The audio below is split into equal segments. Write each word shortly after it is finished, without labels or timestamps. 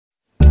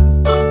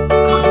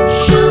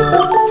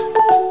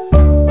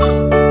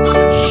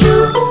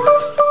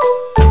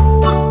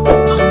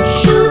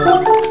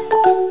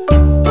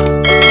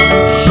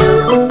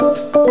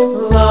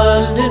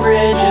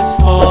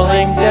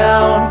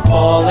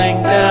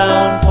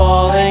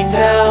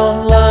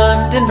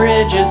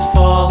bridges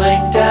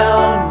falling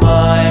down,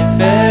 my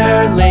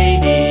fair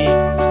lady.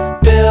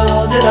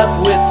 Build it up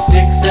with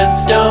sticks and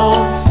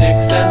stones,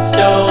 sticks and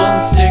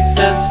stones, sticks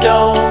and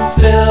stones.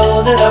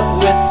 Build it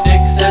up with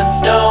sticks and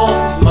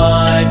stones,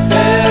 my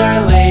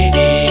fair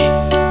lady.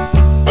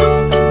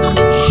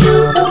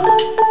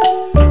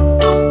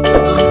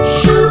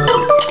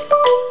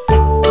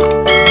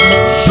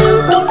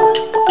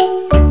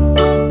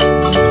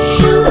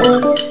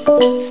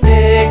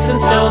 Sticks and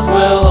stones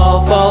will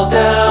all fall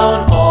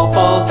down, all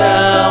fall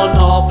down,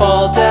 all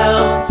fall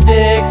down.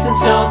 Sticks and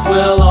stones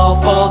will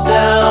all fall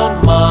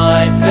down,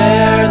 my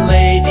fair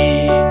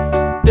lady.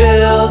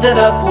 Build it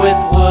up with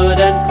wood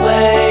and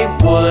clay,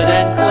 wood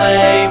and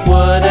clay,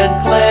 wood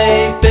and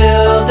clay.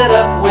 Build it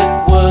up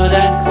with wood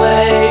and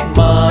clay,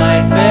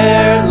 my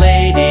fair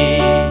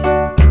lady.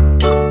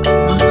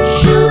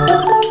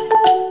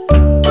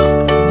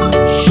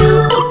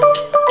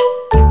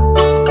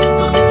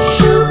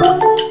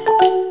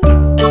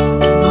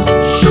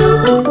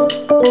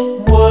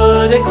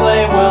 Wood and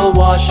clay will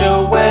wash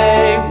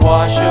away,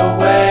 wash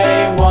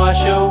away,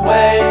 wash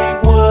away.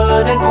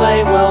 Wood and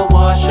clay will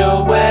wash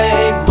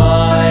away,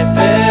 my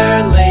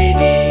fair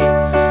lady.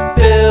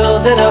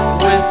 Build it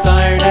up with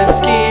iron and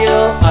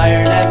steel,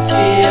 iron and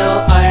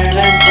steel, iron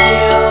and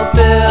steel.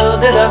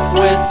 Build it up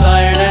with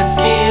iron and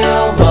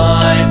steel,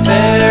 my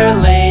fair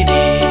lady.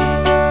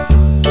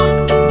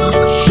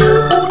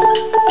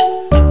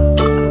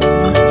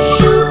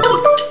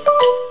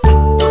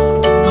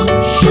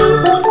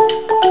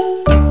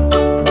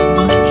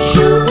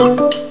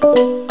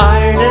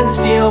 Iron and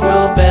steel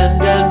will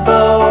bend and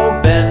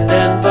bow, bend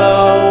and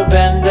bow,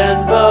 bend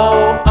and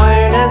bow.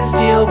 Iron and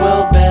steel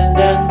will bend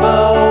and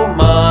bow,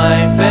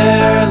 my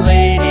fair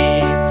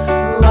lady.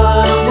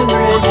 London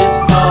Bridge is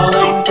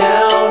falling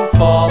down,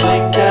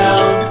 falling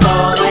down,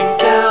 falling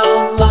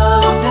down.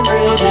 London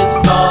Bridge is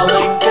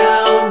falling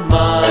down,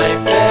 my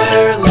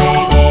fair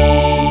lady.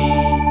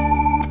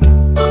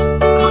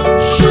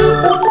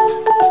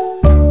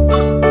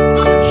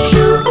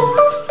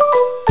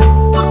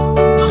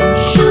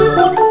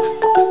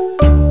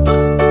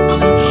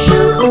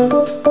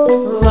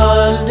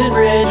 London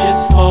Bridge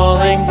is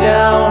falling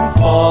down,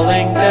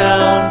 falling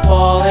down,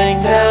 falling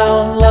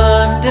down.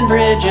 London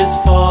Bridge is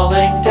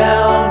falling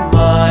down,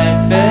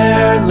 my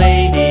fair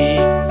lady.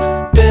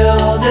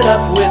 Build it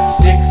up with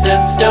sticks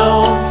and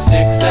stones,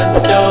 sticks and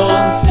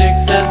stones,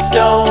 sticks and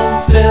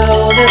stones.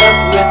 Build it up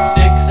with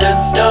sticks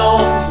and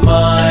stones,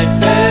 my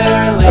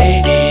fair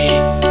lady.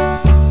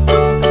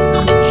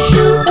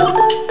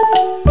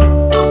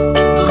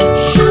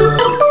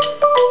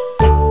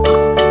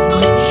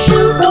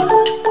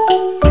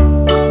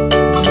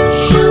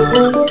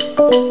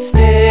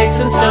 Sticks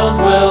and stones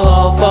will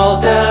all fall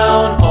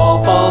down,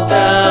 all fall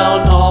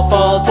down, all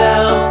fall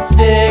down.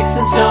 Sticks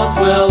and stones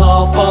will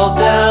all fall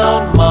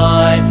down,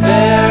 my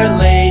fair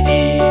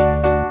lady.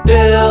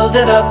 Build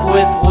it up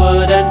with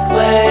wood and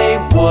clay,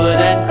 wood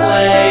and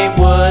clay,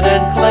 wood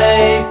and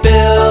clay.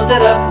 Build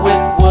it up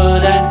with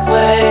wood and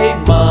clay,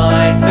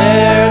 my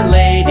fair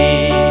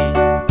lady.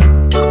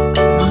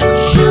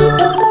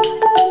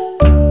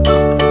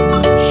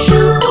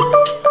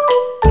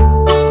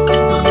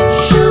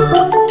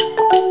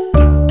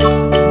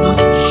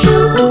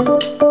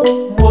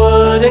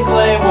 Wood and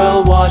clay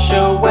will wash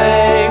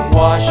away,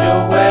 wash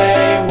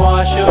away,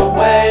 wash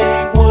away.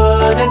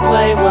 Wood and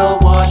clay will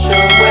wash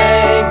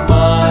away,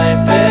 my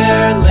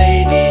fair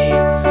lady.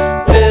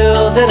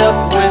 Build it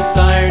up with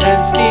iron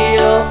and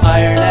steel,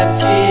 iron and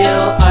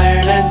steel,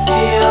 iron and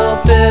steel.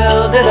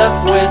 Build it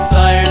up with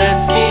iron and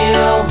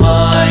steel,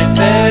 my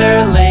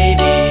fair lady.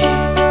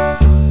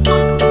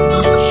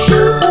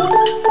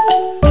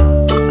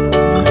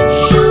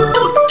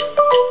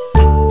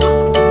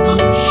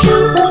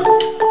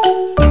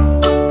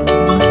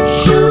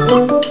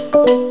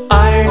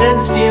 Iron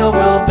and steel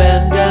will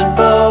bend and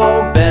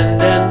bow,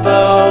 bend and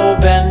bow,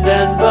 bend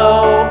and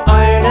bow.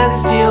 Iron and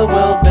steel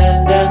will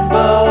bend and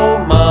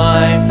bow,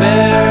 my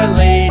fair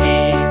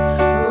lady.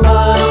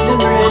 London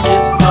Bridge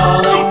is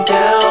falling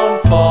down,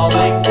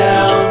 falling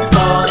down,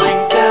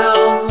 falling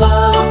down.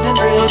 London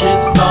Bridge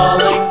is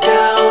falling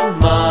down,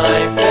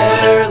 my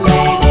fair lady.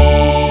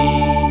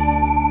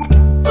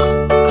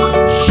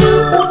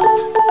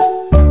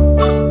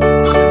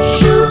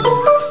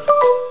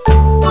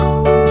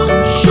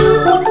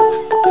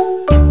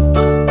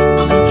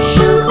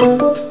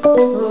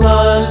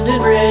 London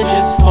Bridge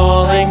is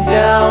falling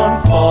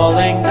down,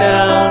 falling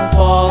down,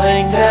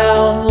 falling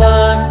down.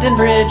 London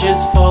Bridge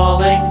is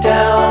falling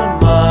down,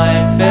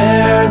 my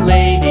fair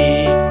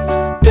lady.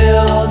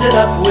 Build it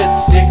up with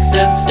sticks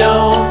and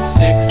stones,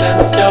 sticks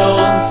and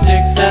stones,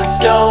 sticks and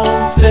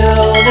stones.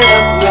 Build it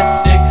up with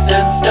sticks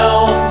and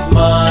stones,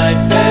 my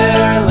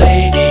fair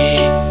lady.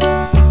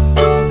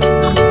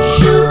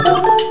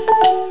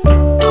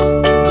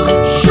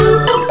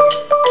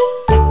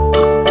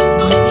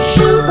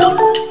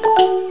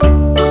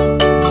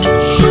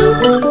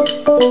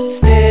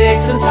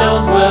 Sticks and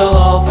stones will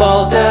all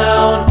fall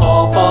down,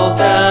 all fall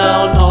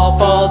down, all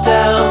fall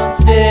down.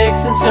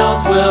 Sticks and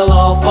stones will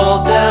all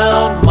fall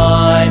down,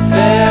 my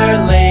fair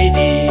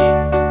lady.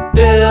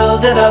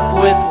 it up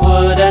with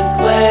wood and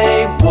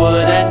clay,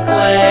 wood and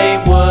clay,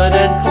 wood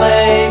and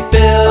clay.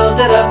 Build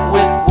it up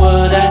with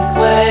wood and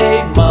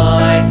clay,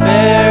 my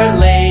fair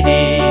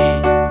lady.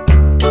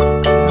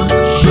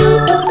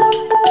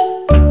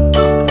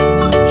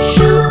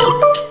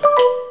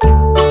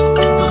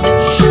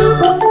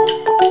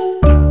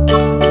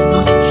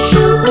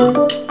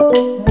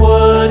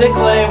 Wood and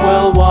clay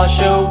will wash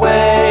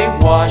away,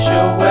 wash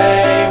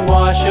away,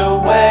 wash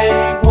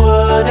away.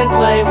 Wood and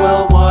clay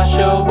will wash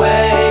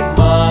away,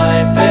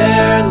 my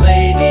fair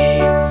lady.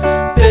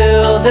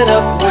 Build it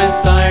up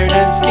with iron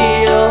and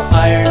steel,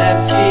 iron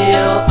and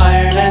steel,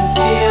 iron and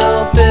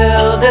steel.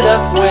 Build it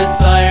up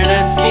with iron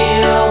and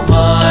steel,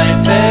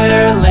 my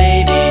fair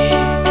lady.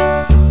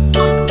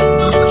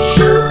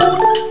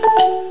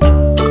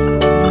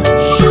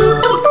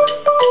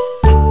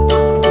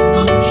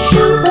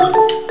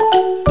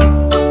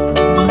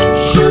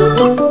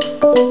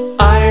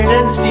 Iron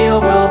and steel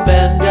will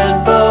bend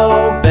and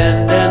bow,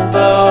 bend and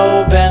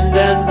bow, bend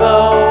and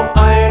bow.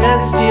 Iron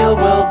and steel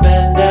will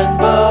bend and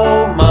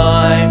bow,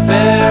 my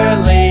fair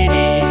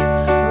lady.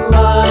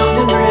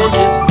 London Bridge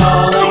is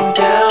falling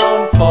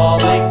down,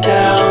 falling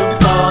down,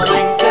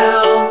 falling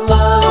down.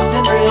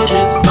 London Bridge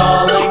is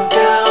falling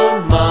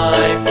down,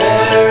 my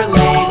fair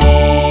lady.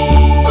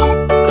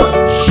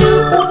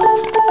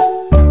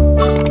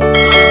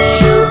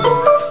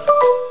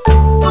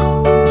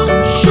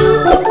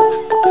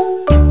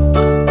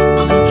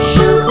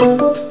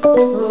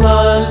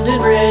 London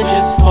Bridge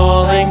is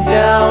falling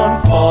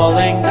down,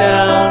 falling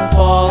down,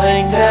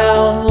 falling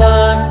down.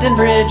 London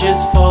Bridge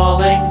is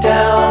falling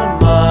down,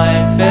 my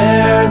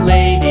fair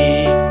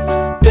lady.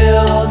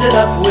 Build it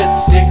up with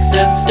sticks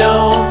and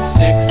stones,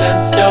 sticks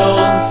and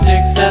stones,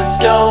 sticks and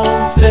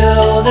stones.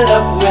 Build it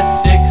up with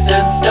sticks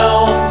and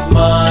stones,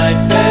 my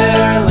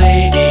fair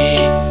lady.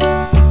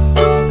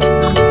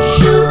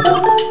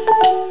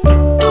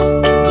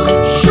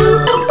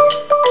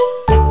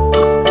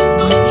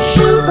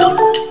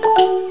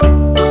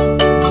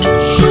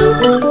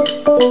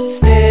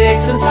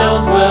 Sticks and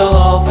stones will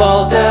all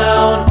fall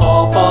down,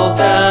 all fall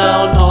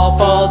down, all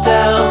fall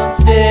down.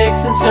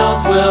 Sticks and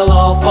stones will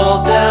all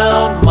fall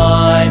down,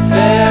 my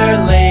fair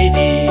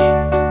lady.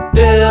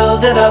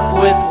 Build it up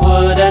with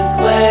wood and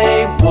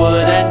clay,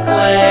 wood and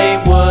clay,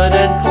 wood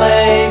and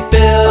clay.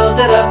 Build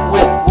it up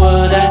with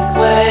wood and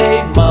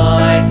clay,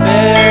 my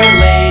fair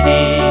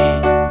lady.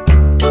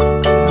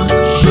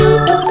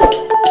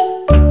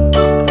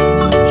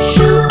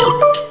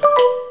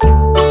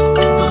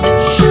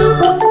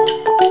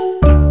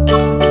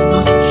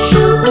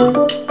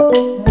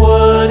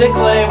 Wood and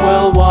clay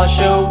will wash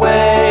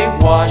away,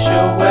 wash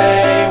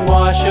away,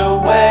 wash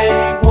away.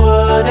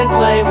 Wood and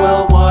clay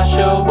will wash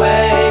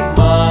away,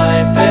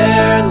 my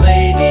fair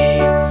lady.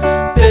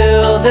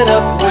 Build it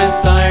up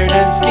with iron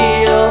and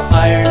steel,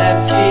 iron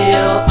and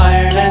steel,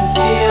 iron and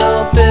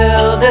steel.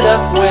 Build it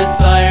up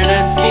with iron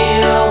and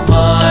steel,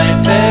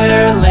 my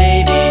fair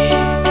lady.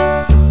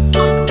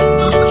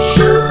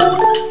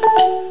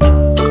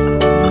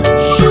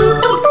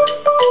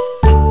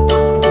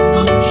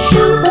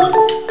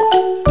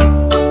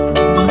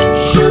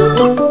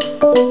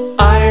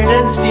 Iron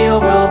and steel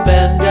will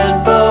bend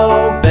and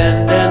bow,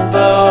 bend and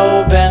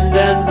bow, bend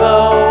and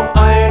bow.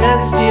 Iron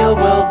and steel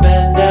will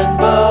bend and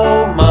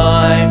bow,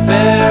 my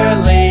fair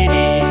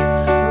lady.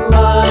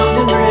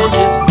 London Bridge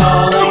is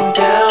falling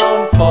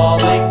down,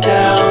 falling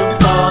down,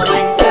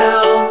 falling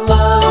down.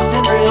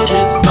 London Bridge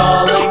is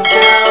falling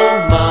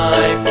down,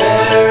 my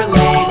fair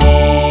lady.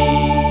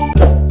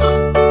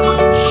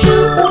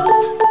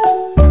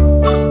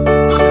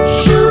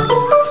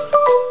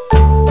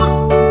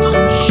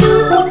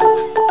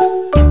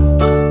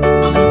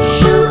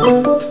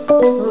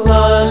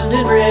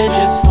 London Bridge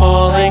is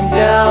falling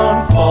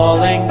down,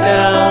 falling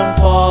down,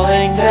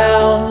 falling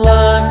down.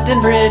 London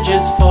Bridge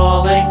is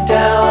falling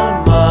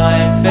down,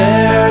 my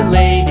fair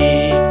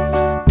lady.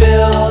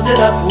 Build it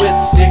up with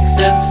sticks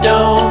and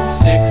stones,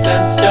 sticks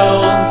and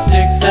stones,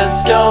 sticks and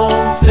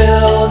stones.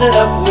 Build it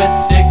up with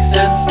sticks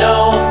and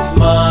stones,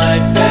 my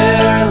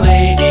fair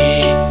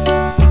lady.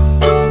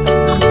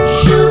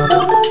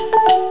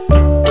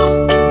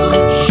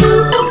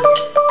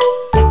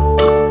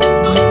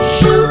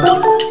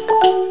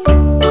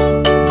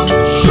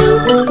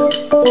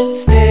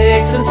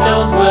 Sticks and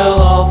stones will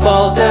all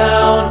fall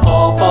down,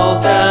 all fall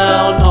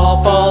down,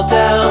 all fall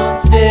down.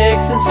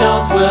 Sticks and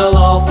stones will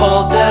all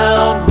fall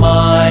down,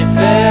 my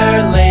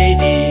fair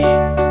lady.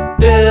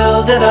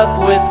 Build it up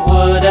with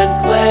wood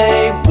and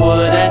clay,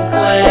 wood and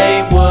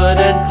clay, wood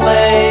and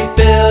clay.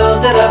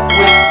 Build it up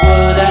with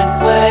wood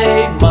and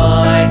clay,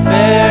 my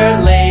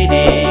fair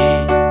lady.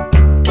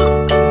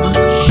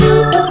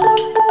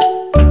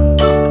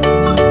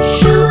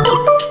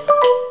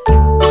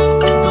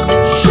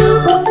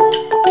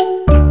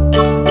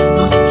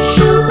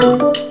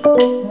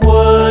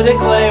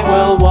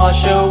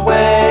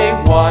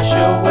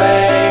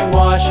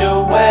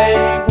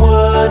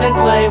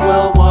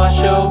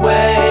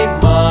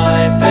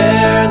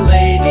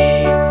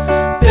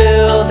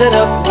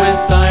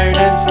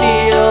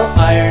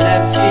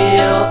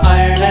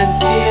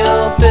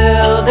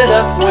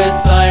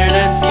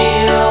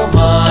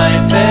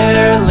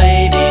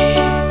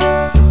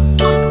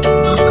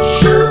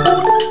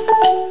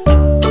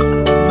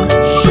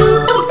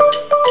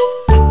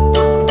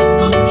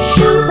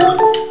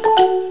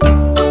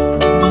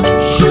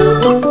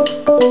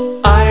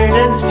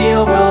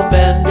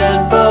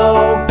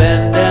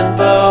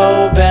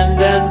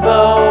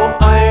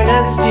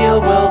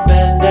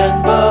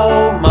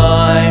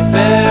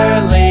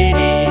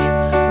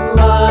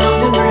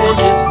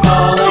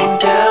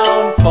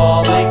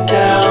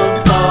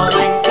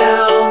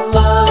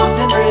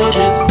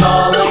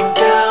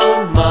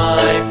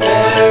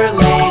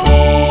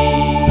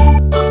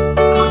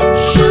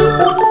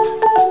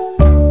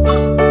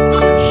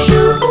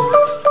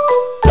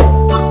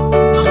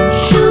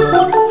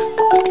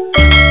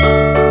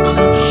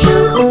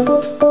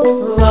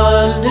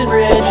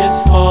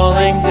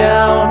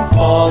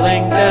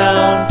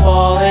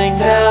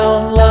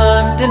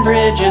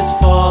 Bridge is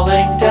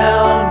falling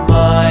down,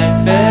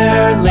 my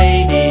fair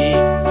lady.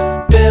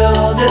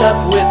 Build it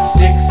up with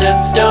sticks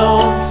and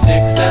stones,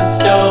 sticks and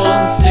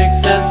stones,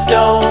 sticks and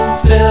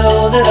stones.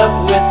 Build it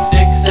up with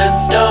sticks and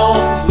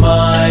stones,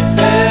 my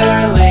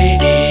fair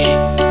lady.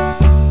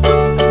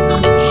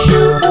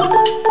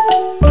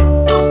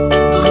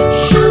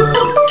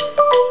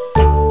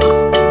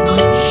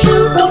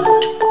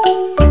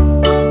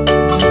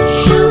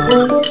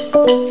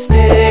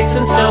 Sticks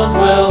and stones